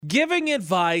Giving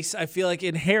advice, I feel like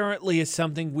inherently is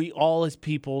something we all as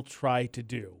people try to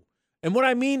do. And what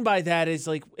I mean by that is,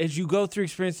 like, as you go through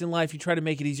experience in life, you try to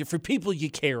make it easier for people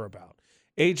you care about.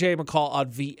 AJ McCall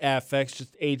on VFX,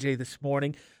 just AJ this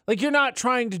morning. Like, you're not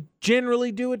trying to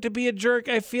generally do it to be a jerk,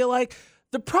 I feel like.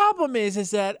 The problem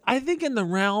is that I think in the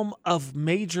realm of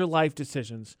major life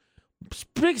decisions,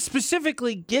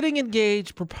 specifically getting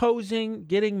engaged, proposing,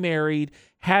 getting married,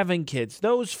 having kids,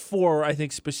 those four, I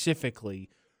think specifically,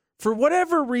 for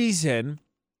whatever reason,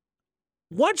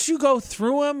 once you go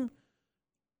through them,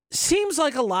 seems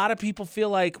like a lot of people feel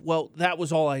like, well, that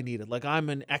was all I needed. Like, I'm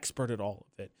an expert at all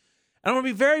of it. And I want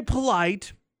to be very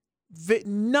polite. I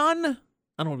don't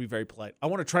want to be very polite. I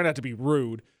want to try not to be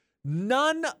rude.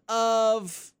 None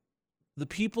of the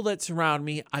people that surround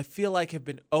me, I feel like, have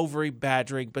been overly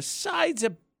badgering, besides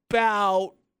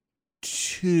about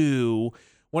two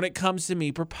when it comes to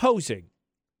me proposing.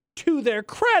 To their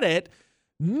credit,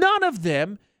 none of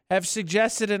them have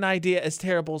suggested an idea as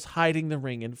terrible as hiding the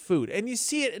ring in food. And you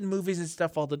see it in movies and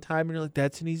stuff all the time, and you're like,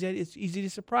 that's an easy idea. It's easy to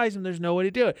surprise them. There's no way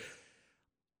to do it.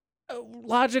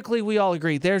 Logically, we all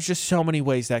agree there's just so many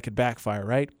ways that could backfire,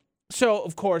 right? So,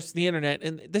 of course, the internet,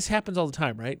 and this happens all the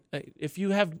time, right? If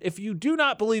you do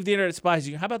not believe the internet spies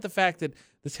you, how about the fact that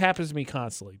this happens to me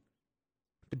constantly?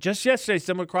 But just yesterday,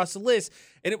 someone crossed the list,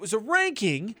 and it was a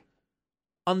ranking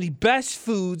on the best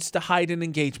foods to hide an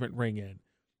engagement ring in.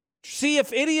 See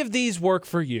if any of these work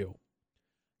for you.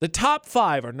 The top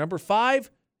 5 are: number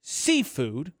 5,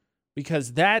 seafood,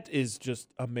 because that is just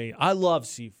amazing. I love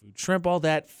seafood. Shrimp, all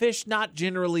that. Fish, not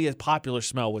generally a popular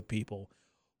smell with people.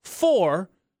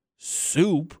 4,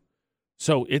 soup.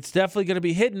 So it's definitely going to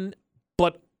be hidden,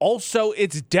 but also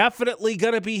it's definitely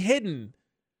going to be hidden.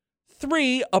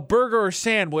 3, a burger or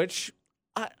sandwich.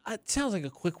 It sounds like a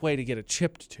quick way to get a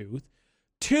chipped tooth.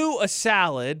 2, a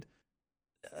salad.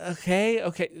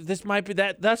 Okay. This might be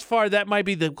that. Thus far, that might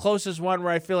be the closest one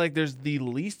where I feel like there's the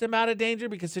least amount of danger,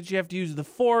 because since you have to use the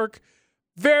fork,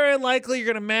 very likely you're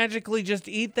going to magically just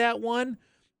eat that one.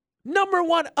 Number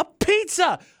 1, a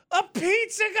pizza. A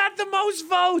pizza got the most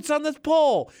votes on this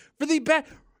poll for the best.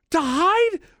 To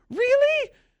hide?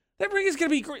 Really? That ring is going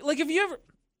to be great. Like, if you ever,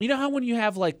 you know how when you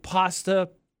have like pasta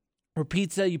or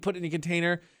pizza, you put it in a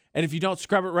container, and if you don't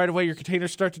scrub it right away, your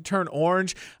containers start to turn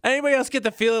orange? Anybody else get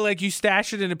the feeling like you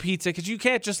stash it in a pizza? Because you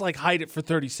can't just like hide it for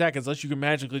 30 seconds unless you can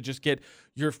magically just get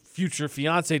your future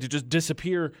fiance to just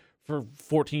disappear for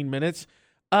 14 minutes.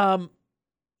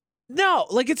 No,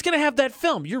 like, it's going to have that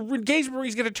film. Your engagement ring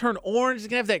is going to turn orange. It's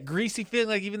going to have that greasy feeling.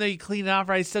 Like, even though you clean it off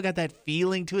right, it's still got that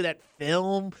feeling to it, that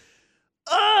film.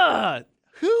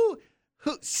 Who?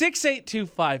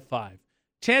 68255.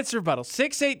 Chance rebuttal.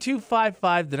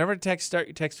 68255. The number to text, start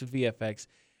your text with VFX.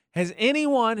 Has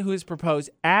anyone who has proposed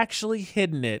actually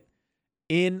hidden it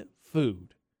in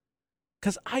food?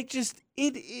 Because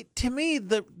to me,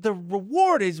 the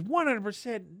reward is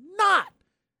 100% not.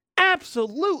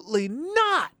 Absolutely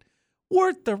not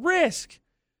worth the risk.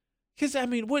 Because, I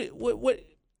mean, what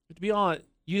to be honest,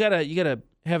 you gotta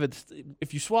have it.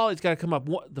 If you swallow, it's gotta come up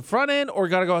the front end or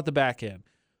gotta go out the back end.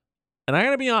 And I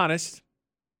gotta be honest,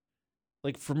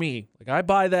 like, for me, like, I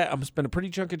buy that, I'm gonna spend a pretty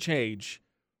chunk of change.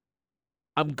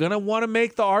 I'm gonna want to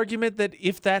make the argument that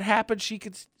if that happens,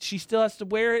 she still has to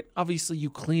wear it. Obviously, you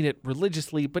clean it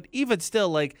religiously, but even still,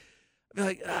 like,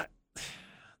 I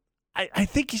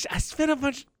think I spent a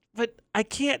bunch. But I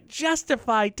can't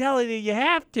justify telling you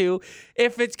have to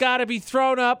if it's got to be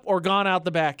thrown up or gone out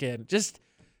the back end. Just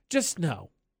no.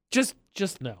 Just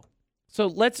no. So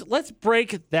let's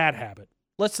break that habit.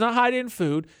 Let's not hide it in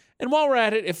food. And while we're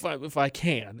at it, if I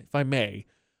may,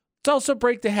 let's also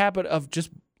break the habit of just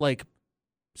like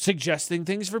suggesting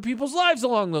things for people's lives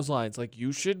along those lines. Like,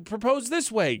 you should propose this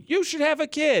way. You should have a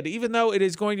kid, even though it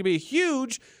is going to be a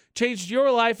huge change to your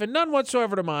life and none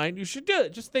whatsoever to mine. You should do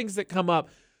it. Just things that come up.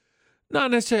 Not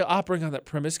necessarily operating on that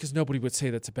premise, because nobody would say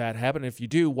that's a bad habit. And if you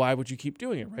do, why would you keep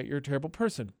doing it, right? You're a terrible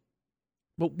person.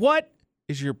 But what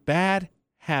is your bad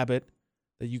habit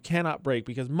that you cannot break?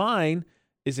 Because mine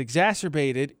is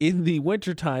exacerbated in the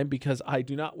wintertime because I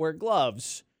do not wear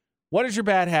gloves. What is your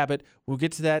bad habit? We'll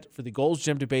get to that for the Gold's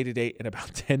Gym debate today in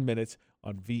about 10 minutes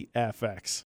on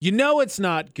VFX. You know it's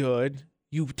not good.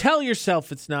 You tell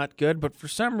yourself it's not good, but for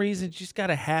some reason, you just got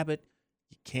a habit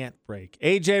you can't break.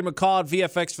 AJ McCall at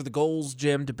VFX for the Gold's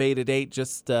Gym debate at 8.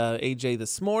 Just AJ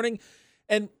this morning.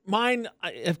 And mine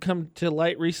have come to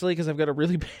light recently because I've got a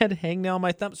really bad hangnail on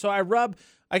my thumb. So I rub,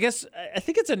 I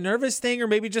think it's a nervous thing or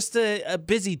maybe just a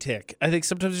busy tick. I think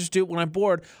sometimes I just do it when I'm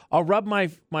bored. I'll rub my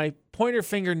pointer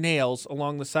finger nails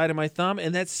along the side of my thumb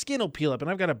and that skin will peel up. And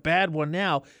I've got a bad one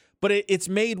now. But it's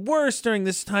made worse during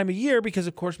this time of year because,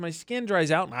 of course, my skin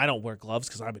dries out, and I don't wear gloves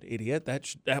because I'm an idiot.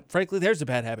 Frankly, there's a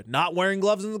bad habit, not wearing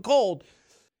gloves in the cold.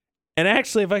 And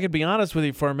actually, if I could be honest with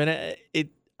you for a minute,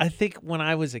 I think when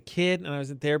I was a kid and I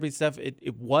was in therapy and stuff,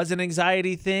 it was an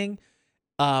anxiety thing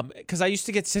because I used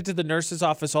to get sent to the nurse's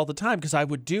office all the time because I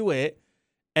would do it,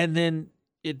 and then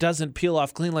it doesn't peel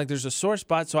off clean like there's a sore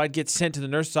spot, so I'd get sent to the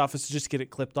nurse's office to just get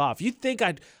it clipped off. You'd think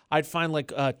I'd find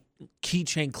like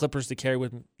keychain clippers to carry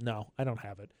with me. No, I don't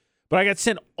have it. But I got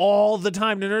sent all the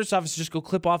time to the nurse's office to just go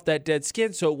clip off that dead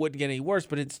skin so it wouldn't get any worse,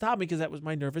 but it stopped me because that was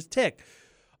my nervous tick.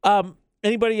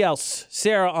 Anybody else?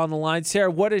 Sarah on the line. Sarah,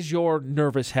 what is your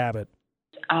nervous habit?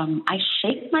 I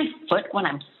shake my foot when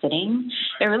I'm sitting.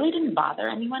 It really didn't bother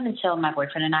anyone until my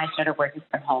boyfriend and I started working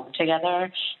from home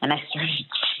together, and I started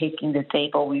shaking the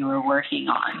table we were working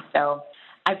on. So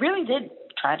I really did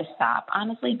try to stop,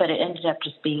 honestly, but it ended up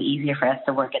just being easier for us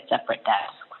to work at separate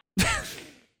desks.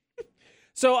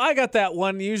 So I got that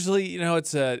one. Usually,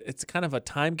 it's kind of a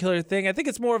time killer thing. I think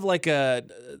it's more of like a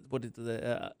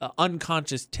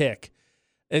unconscious tick.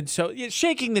 And so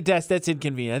shaking the desk, that's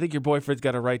inconvenient. I think your boyfriend's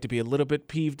got a right to be a little bit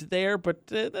peeved there, but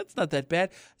that's not that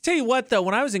bad. Tell you what, though,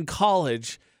 when I was in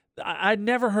college, I'd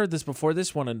never heard this before.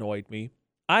 This one annoyed me.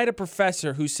 I had a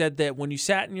professor who said that when you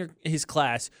sat in his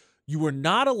class, you were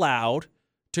not allowed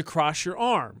to cross your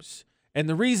arms. And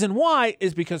the reason why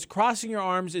is because crossing your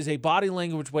arms is a body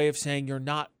language way of saying you're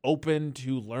not open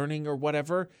to learning or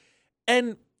whatever.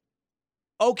 And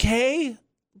okay,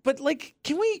 but like,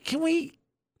 can we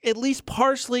at least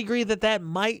partially agree that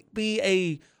might be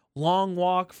a long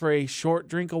walk for a short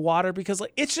drink of water? Because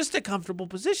like, it's just a comfortable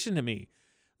position to me.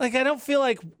 Like, I don't feel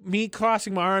like me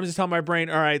crossing my arms is telling my brain,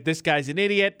 all right, this guy's an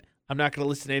idiot. I'm not going to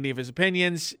listen to any of his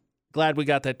opinions. Glad we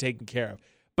got that taken care of.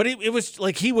 But it was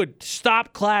like he would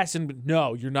stop class and,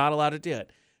 no, you're not allowed to do it.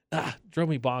 Drove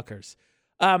me bonkers.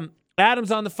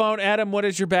 Adam's on the phone. Adam, what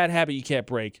is your bad habit you can't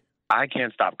break? I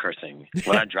can't stop cursing.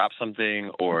 When I drop something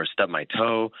or stub my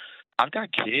toe, I've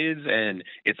got kids, and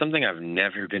it's something I've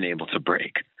never been able to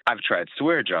break. I've tried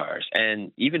swear jars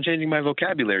and even changing my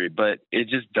vocabulary, but it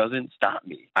just doesn't stop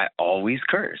me. I always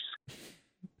curse.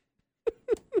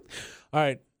 All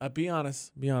right. Be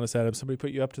honest, Adam. Somebody put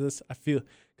you up to this? I feel,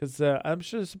 because I'm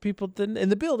sure there's some people in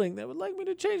the building that would like me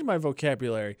to change my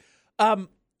vocabulary.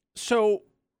 So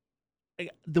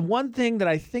the one thing that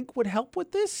I think would help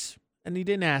with this, and he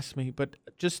didn't ask me, but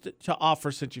just to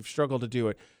offer since you've struggled to do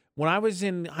it. When I was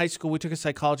in high school, we took a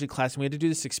psychology class, and we had to do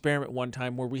this experiment one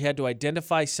time where we had to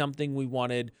identify something we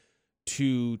wanted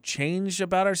to change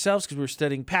about ourselves because we were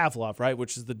studying Pavlov, right,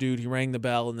 which is the dude who rang the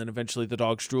bell and then eventually the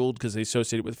dog drooled because they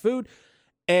associate it with food.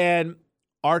 And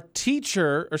our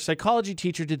teacher, or psychology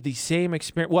teacher, did the same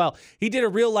experiment. Well, he did a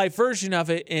real-life version of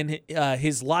it in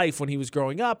his life when he was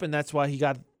growing up, and that's why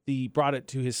he brought it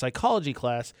to his psychology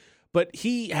class. But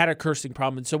he had a cursing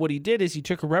problem, and so what he did is he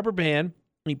took a rubber band,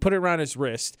 he put it around his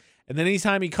wrist, and then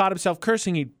anytime he caught himself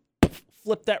cursing, he'd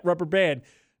flip that rubber band.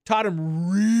 Taught him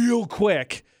real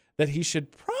quick that he should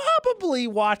probably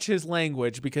watch his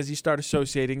language because he started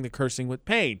associating the cursing with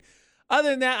pain.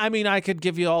 Other than that, I mean, I could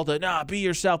give you all the, be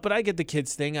yourself, but I get the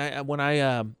kids thing. When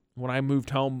I moved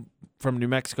home from New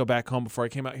Mexico back home before I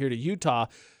came out here to Utah,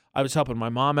 I was helping my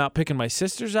mom out, picking my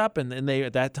sisters up, and then they,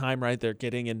 at that time, right, they're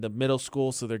getting into middle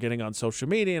school, so they're getting on social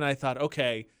media, and I thought,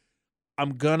 okay,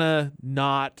 I'm gonna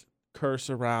not curse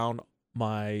around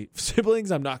my siblings.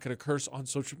 I'm not gonna curse on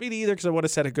social media either because I want to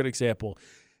set a good example.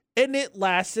 And it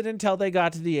lasted until they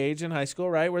got to the age in high school,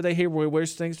 right, where they hear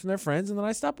worse things from their friends, and then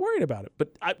I stopped worrying about it.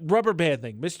 But rubber band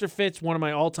thing. Mr. Fitz, one of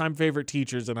my all-time favorite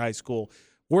teachers in high school,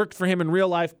 worked for him in real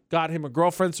life, got him a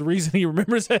girlfriend. It's the reason he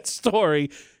remembers that story.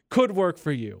 Could work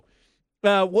for you.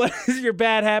 What is your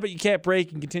bad habit you can't break?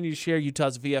 You can continue to share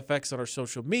Utah's VFX on our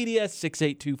social media,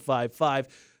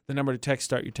 68255. The number to text,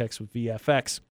 start your text with VFX.